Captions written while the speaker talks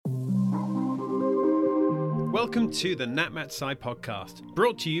Welcome to the NatMatSci podcast,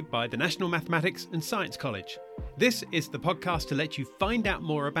 brought to you by the National Mathematics and Science College. This is the podcast to let you find out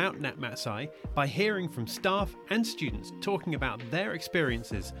more about NatMatSci by hearing from staff and students talking about their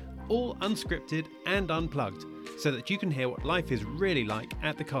experiences, all unscripted and unplugged, so that you can hear what life is really like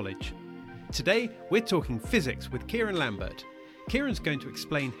at the college. Today, we're talking physics with Kieran Lambert. Kieran's going to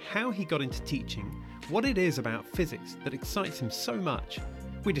explain how he got into teaching, what it is about physics that excites him so much.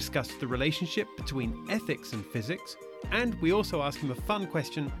 We discussed the relationship between ethics and physics, and we also asked him a fun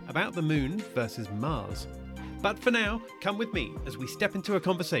question about the moon versus Mars. But for now, come with me as we step into a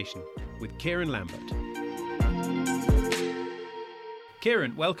conversation with Kieran Lambert.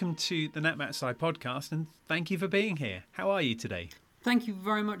 Kieran, welcome to the NatMatSci podcast, and thank you for being here. How are you today? Thank you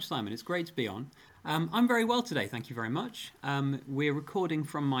very much, Simon. It's great to be on. I'm very well today, thank you very much. We're recording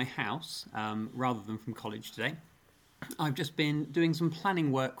from my house rather than from college today. I've just been doing some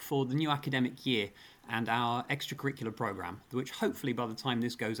planning work for the new academic year and our extracurricular programme, which hopefully by the time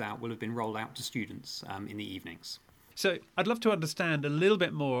this goes out will have been rolled out to students in the evenings. So I'd love to understand a little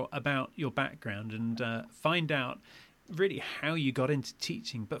bit more about your background and find out really how you got into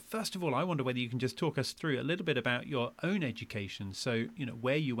teaching. But first of all, I wonder whether you can just talk us through a little bit about your own education. So,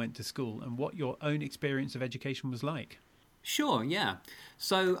 where you went to school and what your own experience of education was like. Sure, yeah.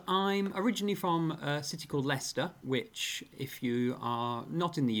 So I'm originally from a city called Leicester, which, if you are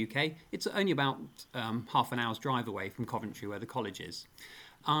not in the UK, it's only about half an hour's drive away from Coventry, where the college is.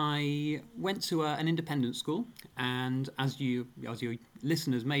 I went to an independent school, and as your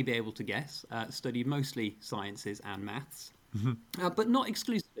listeners may be able to guess, studied mostly sciences and maths. But not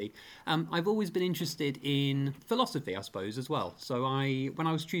exclusively. I've always been interested in philosophy, I suppose, as well. So when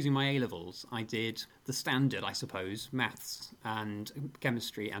I was choosing my A-levels, I did the standard, I suppose, maths and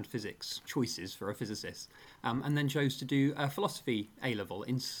chemistry and physics choices for a physicist, and then chose to do a philosophy A-level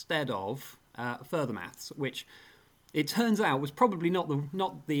instead of further maths, which it turns out was probably not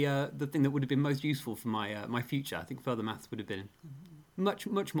the thing that would have been most useful for my future. I think further maths would have been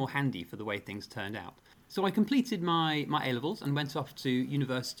much more handy for the way things turned out. So I completed my A-levels and went off to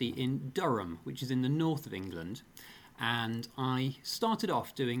university in Durham, which is in the north of England. And I started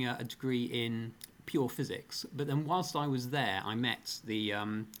off doing a degree in pure physics. But then whilst I was there, I met the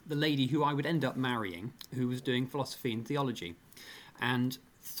lady who I would end up marrying, who was doing philosophy and theology. And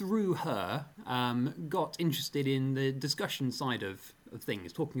through her, got interested in the discussion side of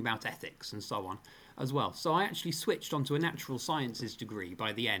things, talking about ethics and so on as well. So I actually switched onto a natural sciences degree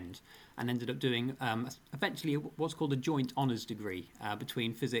by the end and ended up doing eventually what's called a joint honours degree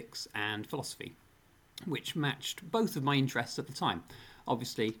between physics and philosophy, which matched both of my interests at the time.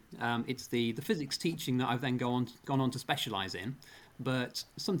 Obviously, it's the physics teaching that I've then gone on to specialise in, but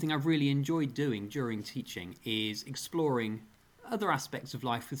something I've really enjoyed doing during teaching is exploring other aspects of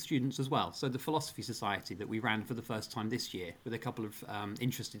life with students as well. So the Philosophy Society that we ran for the first time this year with a couple of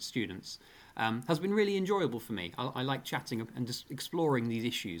interested students has been really enjoyable for me. I like chatting and just exploring these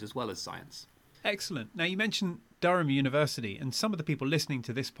issues as well as science. Excellent. Now, you mentioned Durham University, and some of the people listening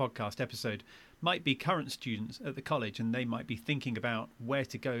to this podcast episode might be current students at the college, and they might be thinking about where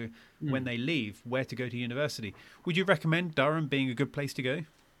to go when they leave, where to go to university. Would you recommend Durham being a good place to go?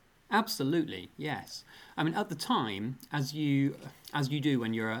 Absolutely, yes. I mean, at the time, as you do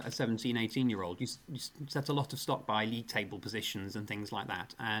when you're a 17, 18-year-old, you set a lot of stock by league table positions and things like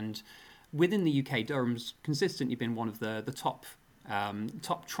that. And within the UK, Durham's consistently been one of the top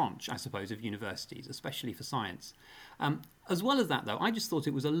tranche, I suppose, of universities, especially for science. As well as that, though, I just thought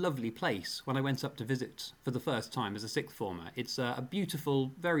it was a lovely place when I went up to visit for the first time as a sixth former. It's a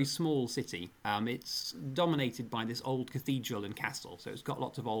beautiful, very small city. It's dominated by this old cathedral and castle, so it's got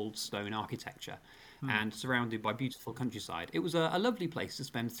lots of old stone architecture and surrounded by beautiful countryside. It was a lovely place to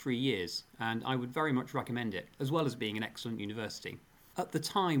spend 3 years, and I would very much recommend it, as well as being an excellent university. At the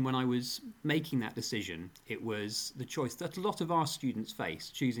time when I was making that decision, it was the choice that a lot of our students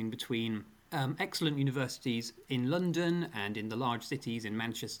face, choosing between excellent universities in London and in the large cities in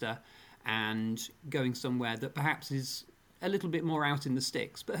Manchester, and going somewhere that perhaps is a little bit more out in the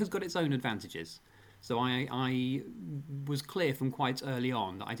sticks, but has got its own advantages. So I was clear from quite early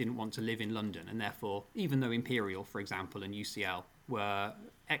on that I didn't want to live in London, and therefore, even though Imperial, for example, and UCL were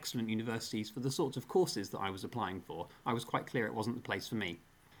excellent universities for the sorts of courses that I was applying for, I was quite clear it wasn't the place for me.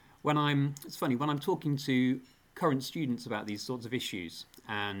 It's funny, when I'm talking to current students about these sorts of issues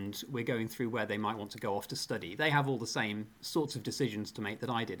and we're going through where they might want to go off to study, they have all the same sorts of decisions to make that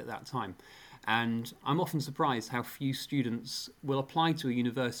I did at that time. And I'm often surprised how few students will apply to a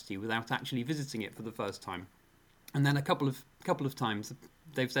university without actually visiting it for the first time. And then a couple of times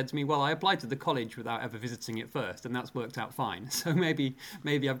they've said to me, well, I applied to the college without ever visiting it first, and that's worked out fine. So maybe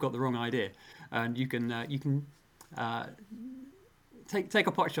I've got the wrong idea. and you can take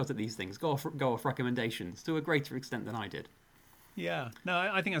a pot shot at these things. Go off recommendations to a greater extent than I did. Yeah, no,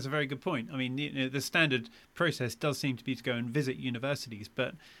 I think that's a very good point. I mean, the standard process does seem to be to go and visit universities,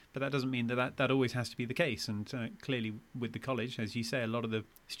 but that doesn't mean that always has to be the case. And clearly, with the college, as you say, a lot of the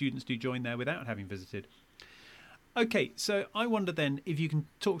students do join there without having visited. Okay, so I wonder then if you can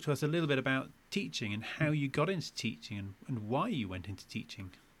talk to us a little bit about teaching and how you got into teaching and why you went into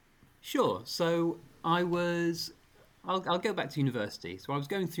teaching. Sure. So I'll go back to university. So I was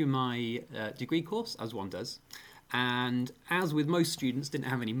going through my degree course, as one does. And as with most students, didn't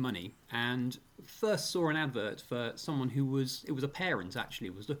have any money, and first saw an advert for someone it was a parent actually,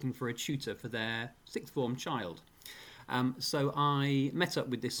 was looking for a tutor for their sixth form child. So I met up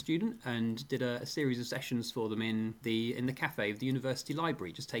with this student and did a series of sessions for them in the cafe of the university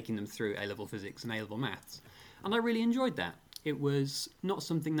library, just taking them through A-level physics and A-level maths. And I really enjoyed that. It was not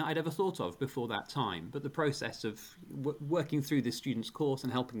something that I'd ever thought of before that time, but the process of working through this student's course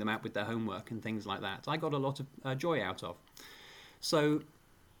and helping them out with their homework and things like that, I got a lot of joy out of. So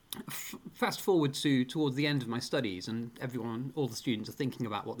fast forward towards the end of my studies, and all the students are thinking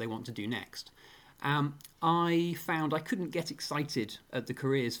about what they want to do next. I found I couldn't get excited at the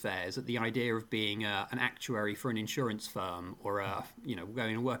careers fairs at the idea of being an actuary for an insurance firm or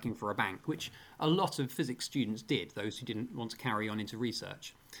going and working for a bank, which a lot of physics students did, those who didn't want to carry on into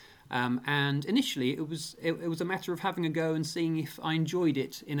research. And initially it was a matter of having a go and seeing if I enjoyed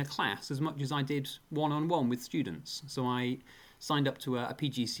it in a class as much as I did one-on-one with students. So I signed up to a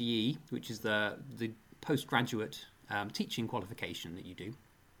PGCE, which is the postgraduate teaching qualification that you do.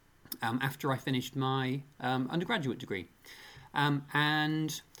 After I finished my undergraduate degree.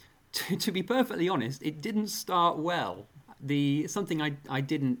 And to be perfectly honest, it didn't start well. Something I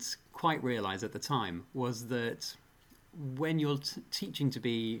didn't quite realise at the time was that when you're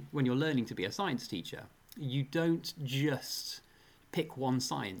learning to be a science teacher, you don't just pick one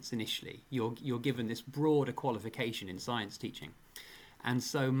science initially. You're given this broader qualification in science teaching. And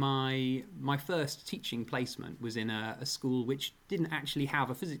so my first teaching placement was in a school which didn't actually have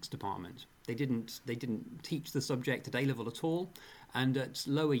a physics department. They didn't teach the subject at A-level at all, and at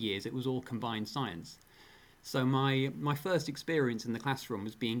lower years it was all combined science. So my first experience in the classroom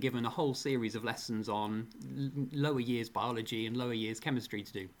was being given a whole series of lessons on lower years biology and lower years chemistry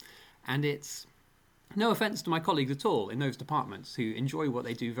to do. And it's no offence to my colleagues at all in those departments who enjoy what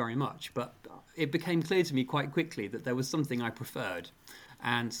they do very much, but it became clear to me quite quickly that there was something I preferred.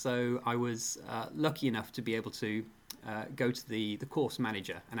 And so I was lucky enough to be able to go to the course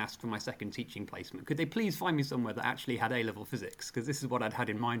manager and ask for my second teaching placement. Could they please find me somewhere that actually had A-level physics? Because this is what I'd had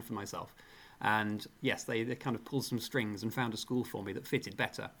in mind for myself. And yes, they kind of pulled some strings and found a school for me that fitted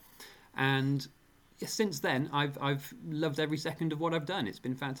better. And since then, I've loved every second of what I've done. It's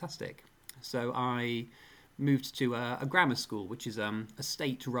been fantastic. So I moved to a grammar school, which is a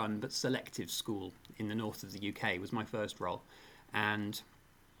state-run but selective school in the north of the UK, was my first role. And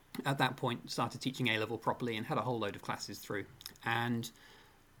at that point, started teaching A-level properly and had a whole load of classes through. And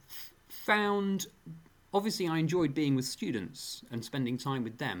found, obviously, I enjoyed being with students and spending time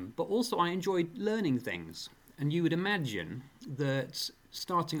with them, but also I enjoyed learning things. And you would imagine that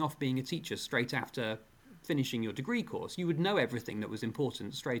starting off being a teacher straight after finishing your degree course, you would know everything that was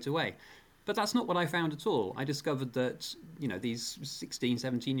important straight away. But that's not what I found at all. I discovered that, these 16,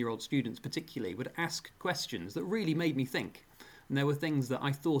 17-year-old students particularly would ask questions that really made me think. And there were things that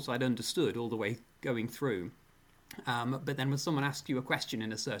I thought I'd understood all the way going through. But then when someone asks you a question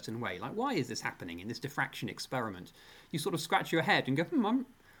in a certain way, like, why is this happening in this diffraction experiment? You sort of scratch your head and go, I'm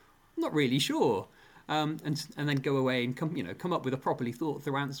not really sure. And then go away and come up with a properly thought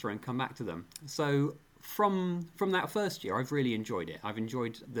through answer and come back to them. So from that first year, I've really enjoyed it. I've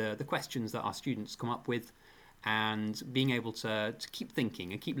enjoyed the questions that our students come up with and being able to keep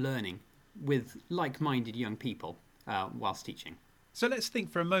thinking and keep learning with like-minded young people whilst teaching. So let's think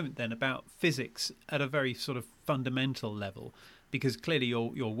for a moment then about physics at a very sort of fundamental level, because clearly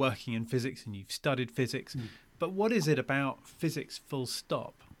you're working in physics and you've studied physics. But what is it about physics full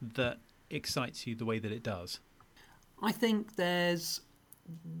stop that excites you the way that it does? I think there's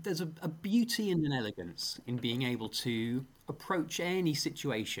a beauty and an elegance in being able to approach any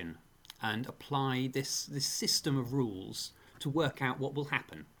situation and apply this system of rules to work out what will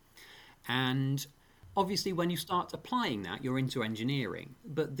happen. And obviously when you start applying that, you're into engineering,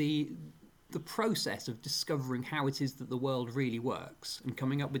 but the process of discovering how it is that the world really works and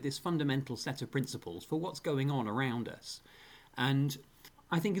coming up with this fundamental set of principles for what's going on around us, and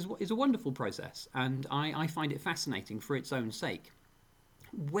I think is a wonderful process, and I find it fascinating for its own sake.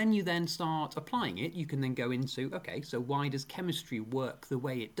 when you then start applying it, you can then go into, okay, so why does chemistry work the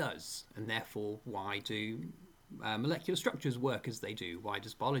way it does? And therefore, why do molecular structures work as they do? Why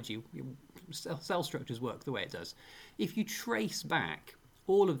does biology, cell structures work the way it does? If you trace back,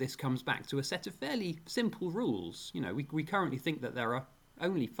 all of this comes back to a set of fairly simple rules. We currently think that there are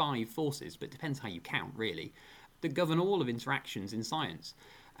only 5 forces, but it depends how you count, really, that govern all of interactions in science.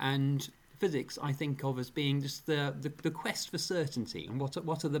 And physics, I think of as being just the quest for certainty and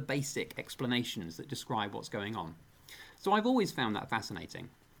what are the basic explanations that describe what's going on. So I've always found that fascinating.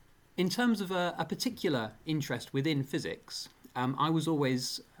 In terms of a particular interest within physics, I was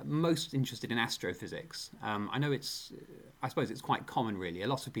always most interested in astrophysics. I suppose it's quite common, really. A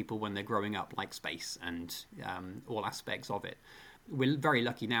lot of people, when they're growing up, like space and all aspects of it. We're very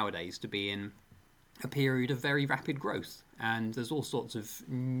lucky nowadays to be in a period of very rapid growth, and there's all sorts of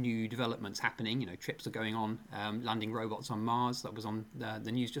new developments happening. Trips are going on, landing robots on Mars. That was on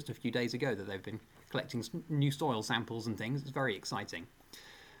the news just a few days ago, that they've been collecting new soil samples and things. It's very exciting.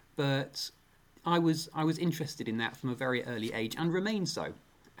 But I was interested in that from a very early age, and remain so.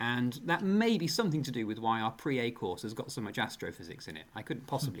 And that may be something to do with why our pre-A course has got so much astrophysics in it. I couldn't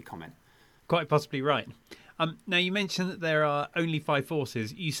possibly comment. Quite possibly right. Now, you mentioned that there are only 5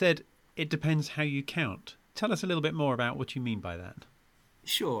 forces. You said it depends how you count. Tell us a little bit more about what you mean by that.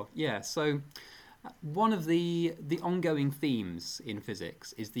 Sure, yeah. So one of the ongoing themes in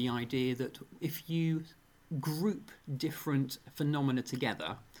physics is the idea that if you group different phenomena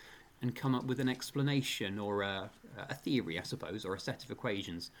together and come up with an explanation or a theory, I suppose, or a set of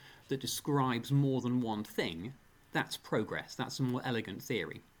equations that describes more than one thing, that's progress. That's a more elegant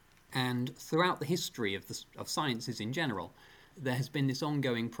theory. And throughout the history of sciences in general, there has been this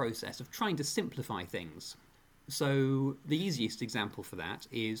ongoing process of trying to simplify things. So the easiest example for that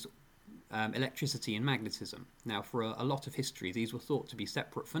is electricity and magnetism. Now, for a lot of history, these were thought to be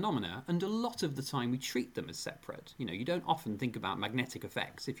separate phenomena, and a lot of the time we treat them as separate. You don't often think about magnetic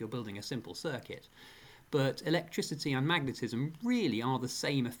effects if you're building a simple circuit. But electricity and magnetism really are the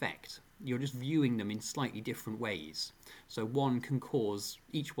same effect. You're just viewing them in slightly different ways. So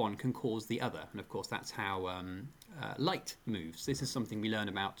each one can cause the other. And of course, that's how light moves. This is something we learn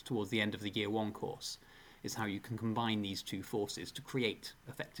about towards the end of the Year 1 course, is how you can combine these 2 forces to create,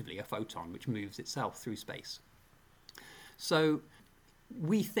 effectively, a photon which moves itself through space. So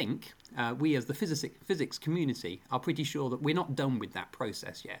we think, we as the physics community, are pretty sure that we're not done with that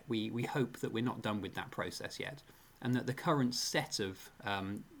process yet. We hope that we're not done with that process yet, and that the current set of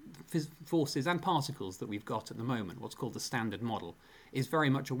forces and particles that we've got at the moment, what's called the standard model, is very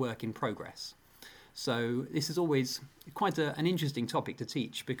much a work in progress. So this is always quite an interesting topic to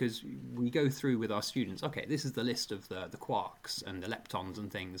teach, because we go through with our students, okay, this is the list of the quarks and the leptons and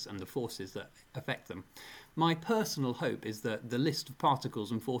things and the forces that affect them. My personal hope is that the list of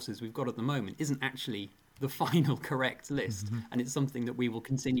particles and forces we've got at the moment isn't actually the final correct list, and it's something that we will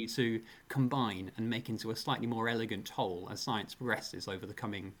continue to combine and make into a slightly more elegant whole as science progresses over the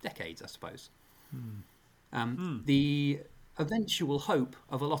coming decades, I suppose. The eventual hope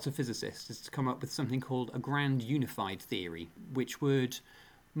of a lot of physicists is to come up with something called a grand unified theory, which would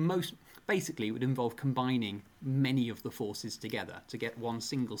would involve combining many of the forces together to get one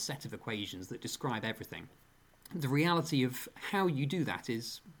single set of equations that describe everything. The reality of how you do that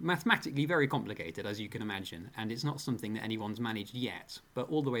is mathematically very complicated, as you can imagine, and it's not something that anyone's managed yet. But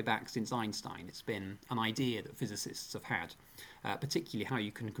all the way back since Einstein, it's been an idea that physicists have had, particularly how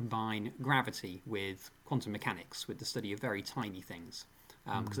you can combine gravity with quantum mechanics, with the study of very tiny things.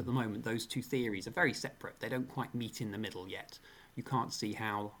 Because at the moment, those 2 theories are very separate. They don't quite meet in the middle yet. You can't see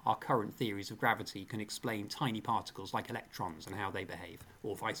how our current theories of gravity can explain tiny particles like electrons and how they behave,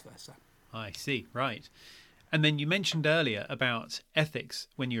 or vice versa. I see, right. And then you mentioned earlier about ethics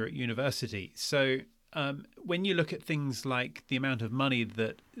when you're at university. So when you look at things like the amount of money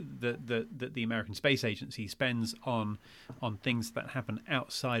that the American Space Agency spends on things that happen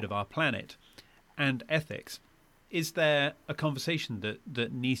outside of our planet and ethics, is there a conversation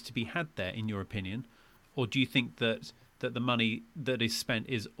that needs to be had there, in your opinion? Or do you think that the money that is spent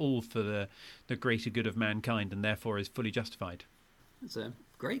is all for the greater good of mankind and therefore is fully justified? That's a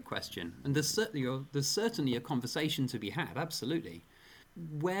great question. And there's certainly a conversation to be had, absolutely.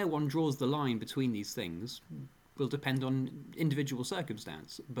 Where one draws the line between these things will depend on individual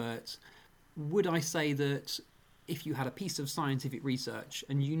circumstance. But would I say that if you had a piece of scientific research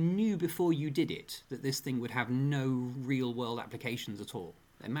and you knew before you did it that this thing would have no real-world applications at all?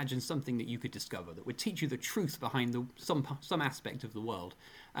 Imagine something that you could discover that would teach you the truth behind some aspect of the world,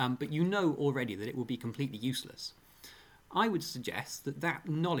 but you know already that it will be completely useless. I would suggest that that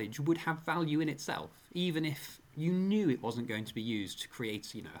knowledge would have value in itself, even if you knew it wasn't going to be used to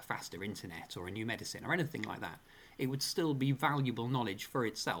create, a faster internet or a new medicine or anything like that. It would still be valuable knowledge for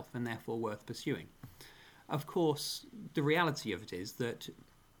itself and therefore worth pursuing. Of course, the reality of it is that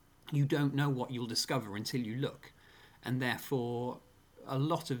you don't know what you'll discover until you look, and therefore a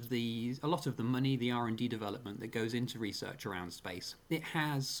lot of the money, the R&D development that goes into research around space, it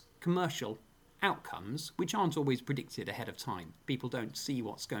has commercial outcomes which aren't always predicted ahead of time. People don't see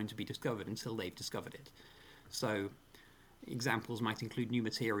what's going to be discovered until they've discovered it. So examples might include new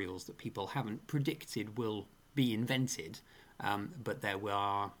materials that people haven't predicted will be invented, but there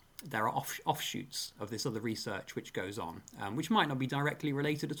are offshoots of this other research which goes on, which might not be directly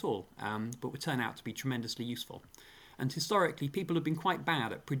related at all, but would turn out to be tremendously useful. And historically, people have been quite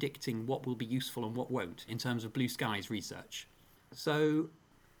bad at predicting what will be useful and what won't in terms of blue skies research. So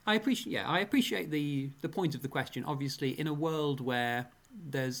I appreciate the point of the question. Obviously, in a world where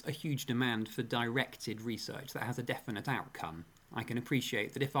there's a huge demand for directed research that has a definite outcome, I can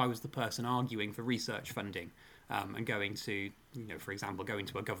appreciate that if I was the person arguing for research funding and going to, for example, going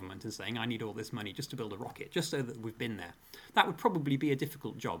to a government and saying, I need all this money just to build a rocket, just so that we've been there, that would probably be a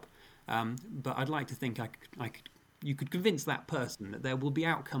difficult job. But I'd like to think you could convince that person that there will be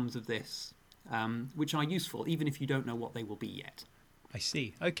outcomes of this which are useful, even if you don't know what they will be yet. I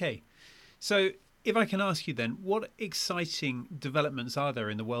see. Okay. So if I can ask you then, what exciting developments are there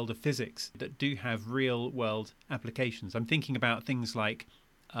in the world of physics that do have real world applications? I'm thinking about things like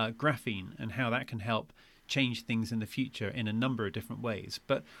graphene and how that can help change things in the future in a number of different ways.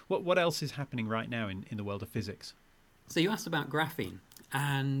 But what else is happening right now in the world of physics? So you asked about graphene,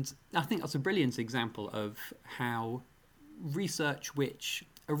 and I think that's a brilliant example of how research which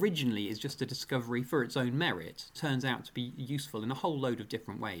originally is just a discovery for its own merit turns out to be useful in a whole load of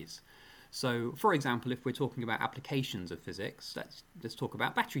different ways. So, for example, if we're talking about applications of physics, let's talk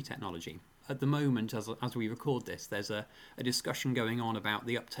about battery technology. At the moment, as we record this, there's a discussion going on about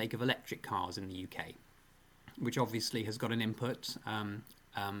the uptake of electric cars in the UK, which obviously has got an input,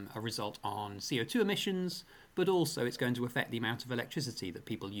 a result on CO2 emissions, but also it's going to affect the amount of electricity that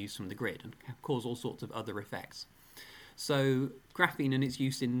people use from the grid and cause all sorts of other effects. So graphene and its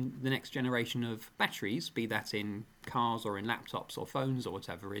use in the next generation of batteries, be that in cars or in laptops or phones or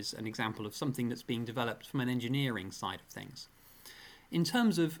whatever, is an example of something that's being developed from an engineering side of things. In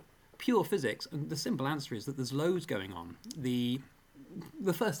terms of pure physics, the simple answer is that there's loads going on. The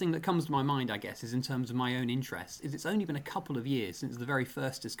first thing that comes to my mind, I guess, is in terms of my own interest, is it's only been a couple of years since the very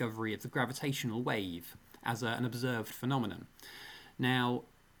first discovery of the gravitational wave as an observed phenomenon. Now,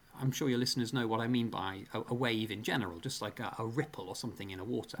 I'm sure your listeners know what I mean by a wave in general, just like a ripple or something in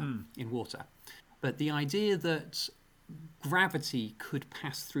water. But the idea that gravity could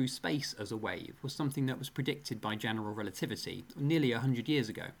pass through space as a wave was something that was predicted by general relativity nearly 100 years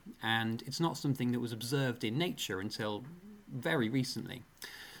ago, and it's not something that was observed in nature until very recently.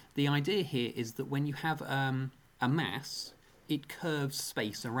 The idea here is that when you have a mass, it curves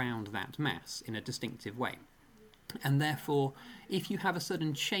space around that mass in a distinctive way. And therefore, if you have a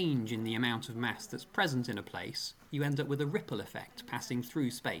sudden change in the amount of mass that's present in a place, you end up with a ripple effect passing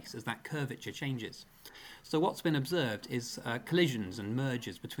through space as that curvature changes. So what's been observed is collisions and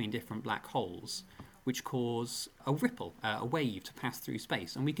mergers between different black holes, which cause a ripple, a wave to pass through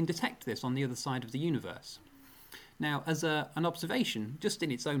space. And we can detect this on the other side of the universe. Now, as an observation, just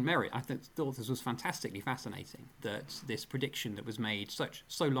in its own merit, I thought this was fantastically fascinating, that this prediction that was made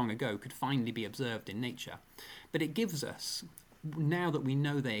so long ago could finally be observed in nature. But it gives us, now that we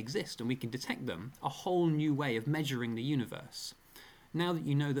know they exist and we can detect them, a whole new way of measuring the universe. Now that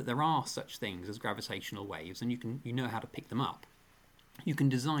you know that there are such things as gravitational waves and you know how to pick them up, you can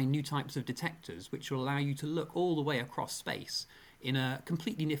design new types of detectors which will allow you to look all the way across space in a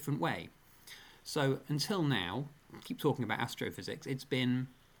completely different way. So until now, keep talking about astrophysics, it's been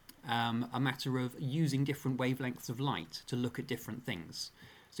a matter of using different wavelengths of light to look at different things.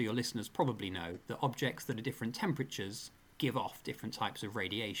 So your listeners probably know that objects that are different temperatures give off different types of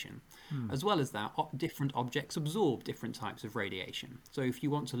radiation. As well as that, different objects absorb different types of radiation. So if you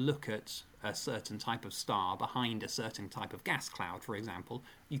want to look at a certain type of star behind a certain type of gas cloud, for example,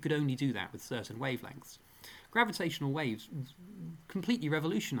 you could only do that with certain wavelengths. Gravitational waves completely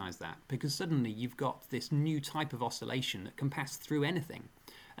revolutionize that, because suddenly you've got this new type of oscillation that can pass through anything,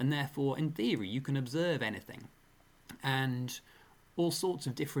 and therefore in theory you can observe anything, and all sorts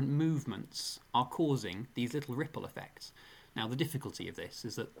of different movements are causing these little ripple effects. Now the difficulty of this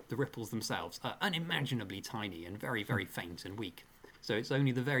is that the ripples themselves are unimaginably tiny and very, very faint and weak. So it's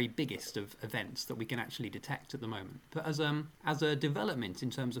only the very biggest of events that we can actually detect at the moment. But as a development in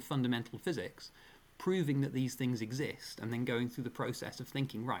terms of fundamental physics, proving that these things exist, and then going through the process of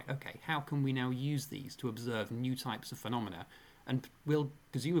thinking, right, okay, how can we now use these to observe new types of phenomena? And we'll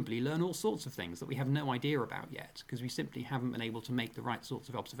presumably learn all sorts of things that we have no idea about yet, because we simply haven't been able to make the right sorts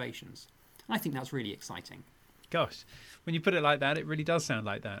of observations. And I think that's really exciting. Gosh, when you put it like that, it really does sound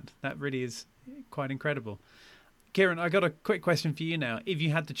like that. That really is quite incredible. Kieran, I got a quick question for you now. If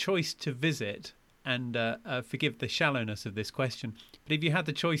you had the choice to visit, and forgive the shallowness of this question, but if you had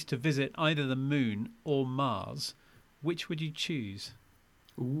the choice to visit either the moon or Mars, which would you choose?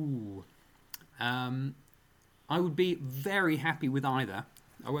 Ooh. I would be very happy with either.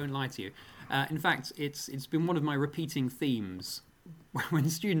 I won't lie to you. In fact, it's been one of my repeating themes. When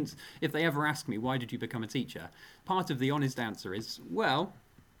students, if they ever ask me, why did you become a teacher? Part of the honest answer is, well,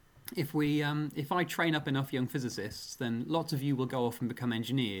 if I train up enough young physicists, then lots of you will go off and become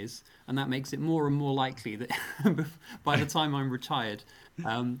engineers, and that makes it more and more likely that by the time I'm retired,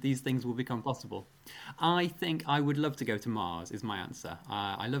 these things will become possible. I think I would love to go to Mars, is my answer.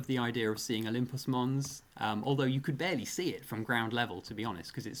 I love the idea of seeing Olympus Mons, although you could barely see it from ground level, to be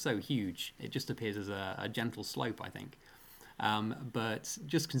honest, because it's so huge. It just appears as a gentle slope, I think. But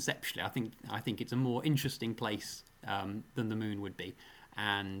just conceptually, I think it's a more interesting place than the moon would be.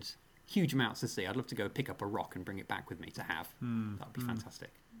 And huge amounts to see. I'd love to go pick up a rock and bring it back with me to have. That would be fantastic.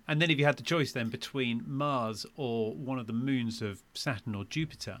 And then if you had the choice then between Mars or one of the moons of Saturn or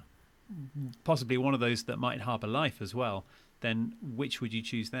Jupiter, possibly one of those that might harbour life as well, then which would you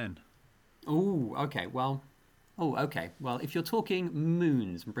choose then? Okay. Well, if you're talking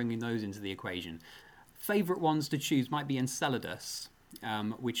moons and bringing those into the equation, favourite ones to choose might be Enceladus,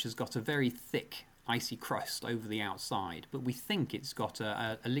 which has got a very thick icy crust over the outside, but we think it's got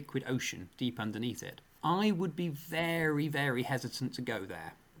a liquid ocean deep underneath it. I would be very, very hesitant to go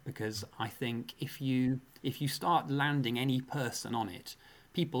there, because I think if you start landing any person on it,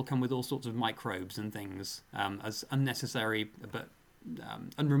 people come with all sorts of microbes and things as unnecessary but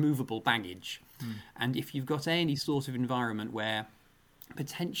unremovable baggage. And if you've got any sort of environment where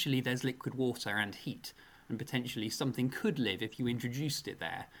potentially there's liquid water and heat, and potentially something could live if you introduced it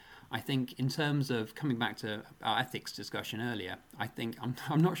there, I think in terms of coming back to our ethics discussion earlier, I think I'm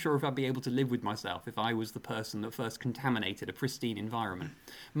not sure if I'd be able to live with myself if I was the person that first contaminated a pristine environment.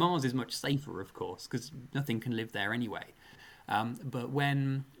 Mars is much safer, of course, because nothing can live there anyway. But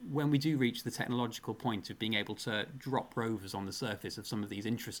when we do reach the technological point of being able to drop rovers on the surface of some of these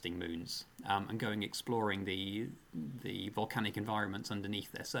interesting moons and going exploring the volcanic environments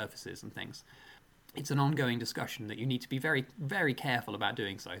underneath their surfaces and things, it's an ongoing discussion that you need to be very, very careful about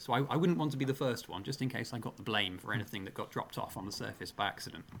doing so. So I wouldn't want to be the first one, just in case I got the blame for anything that got dropped off on the surface by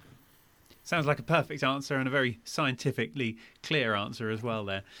accident. Sounds like a perfect answer and a very scientifically clear answer as well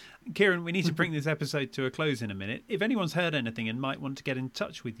there. Kieran, we need to bring this episode to a close in a minute. If anyone's heard anything and might want to get in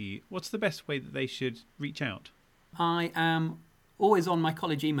touch with you, what's the best way that they should reach out? I am always on my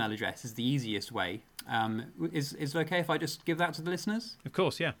college email address is the easiest way. Is it okay if I just give that to the listeners? Of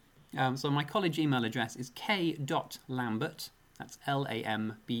course, yeah. So my college email address is k.lambert, that's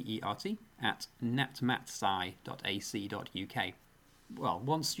Lambert, at natmatsci.ac.uk. Well,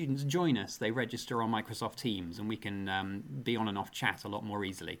 once students join us, they register on Microsoft Teams and we can be on and off chat a lot more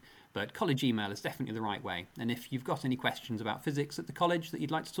easily. But college email is definitely the right way. And if you've got any questions about physics at the college that you'd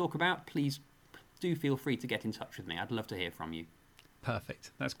like to talk about, please do feel free to get in touch with me. I'd love to hear from you.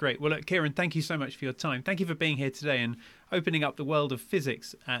 Perfect. That's great. Well, look, Kieran, thank you so much for your time. Thank you for being here today and opening up the world of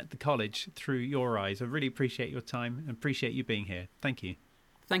physics at the college through your eyes. I really appreciate your time and appreciate you being here. Thank you.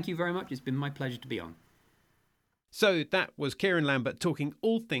 Thank you very much. It's been my pleasure to be on. So that was Kieran Lambert talking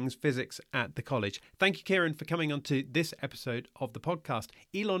all things physics at the college. Thank you, Kieran, for coming on to this episode of the podcast.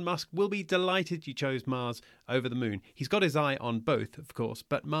 Elon Musk will be delighted you chose Mars over the moon. He's got his eye on both, of course,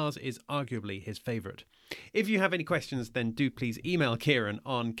 but Mars is arguably his favourite. If you have any questions, then do please email Kieran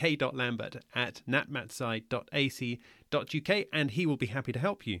on k.lambert@natmatsci.ac.uk and he will be happy to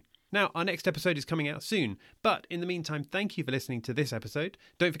help you. Now, our next episode is coming out soon, but in the meantime, thank you for listening to this episode.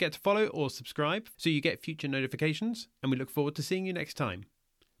 Don't forget to follow or subscribe so you get future notifications, and we look forward to seeing you next time.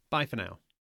 Bye for now.